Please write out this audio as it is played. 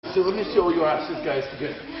So let me show your asses, guys,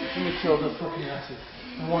 together. Let me show the fucking asses.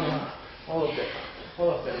 One arm. All of that.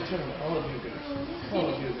 All of that. Turn around. All of you girls. All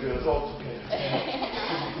of you girls. All together.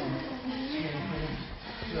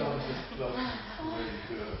 No, just love. Very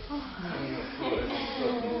good.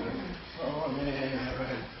 Oh, yeah,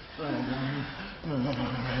 right.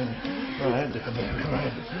 Right there, baby.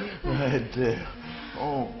 Right there.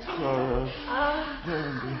 Oh, God.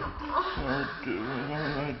 Baby.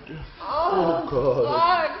 Right there. Oh, God.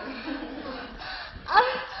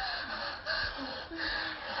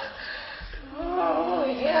 Oh,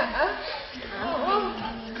 yeah.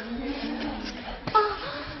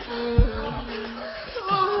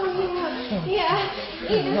 Yeah.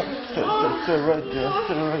 Stay right there.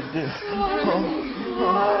 Stay right there.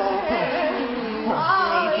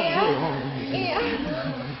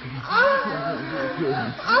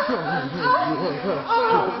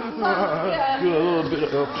 Good, a little bit of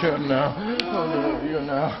upturn now. A little of you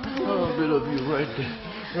now. A little bit of you right there.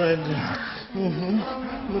 Right there.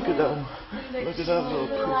 Look at that one. Look at that little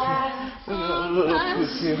cookie. Look at that little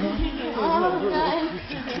cookie, huh?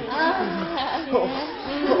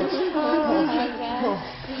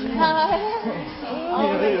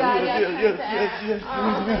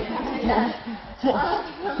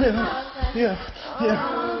 Yeah.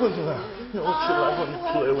 Look at that. You know what you like when you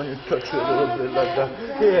play, when you touch it a little bit like that.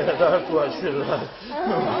 Yeah, that's what she like.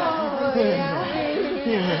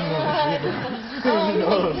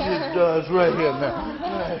 Oh, she does right here now.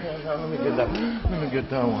 Right here now. Let me get that. Let me get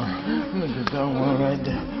that one. Let me get that one right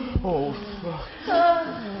there. Oh, fuck.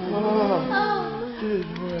 This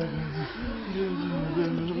way.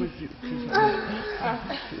 Let me see.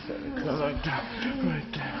 Like that. Right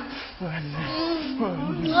there. Right there.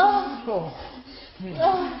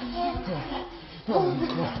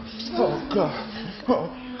 Oh, God. Oh,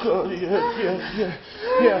 God. Yeah.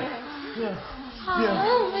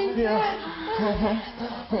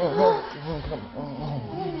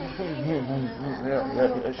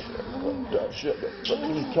 Shut that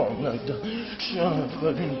fucking tongue like that. Shut that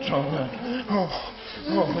fucking tongue like that.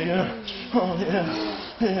 Oh,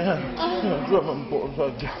 yeah. Drumming boards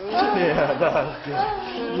like that. Yeah, that's good.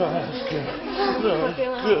 That's good right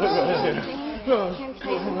here. That's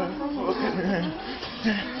good right.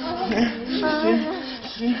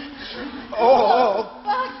 Oh,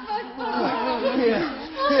 yeah.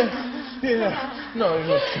 No,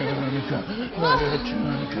 you're turning. No, you're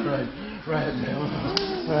turning right there.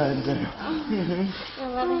 Right there.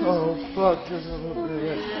 Oh, fuck, just a little bit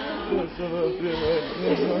right. Just a little bit right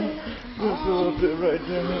there. Just a little bit right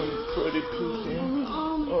there. Pretty pussy.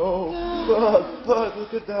 Oh, fuck,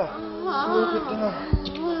 look at that. Look at that.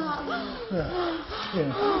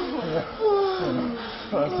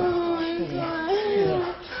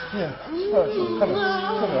 Yeah. Come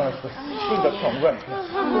on, Ashley. Bring that tongue right here.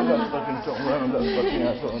 Bring that fucking tongue right on that fucking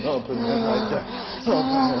asshole. And open it right there. Open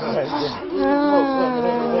it right there.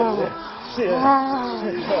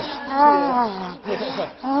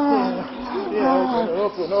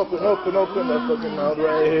 Open that fucking mouth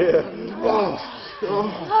right here.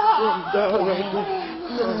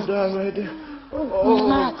 Down right there. Oh,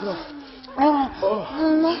 God.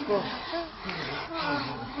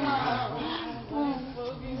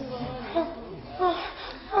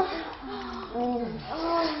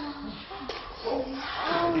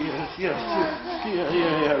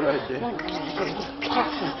 Yeah, right there.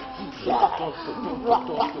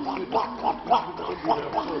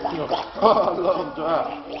 Oh, I love that.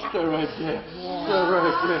 Stay right there.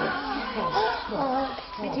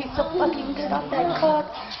 It tastes so fucking good off that cock.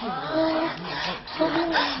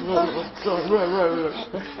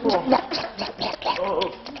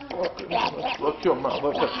 Fuck your mouth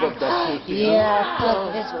like a fuck that pussy. Yeah, fuck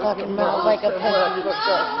this fucking mouth like a pussy.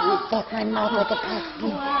 Fuck my mouth like a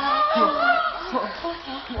pussy.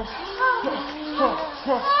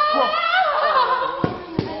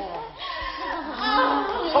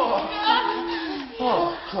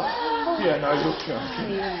 Yeah, now you turn.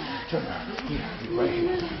 Turn. Right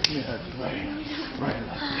here. Yeah, right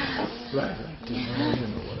like this. You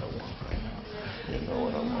know what I want right now. You know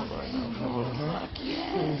what I want right now. You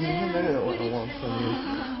know what I want from you.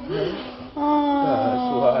 That's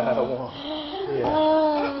what I want. Yeah,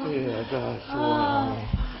 that's what I want.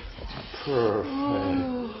 Perfect.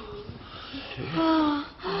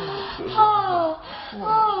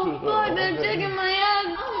 God, they're digging my ass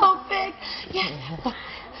so big. Yes.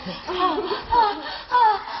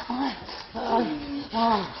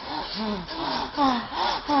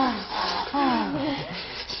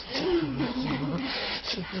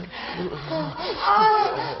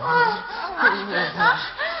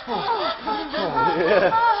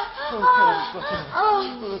 Oh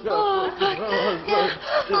my god,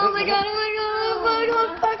 oh my god.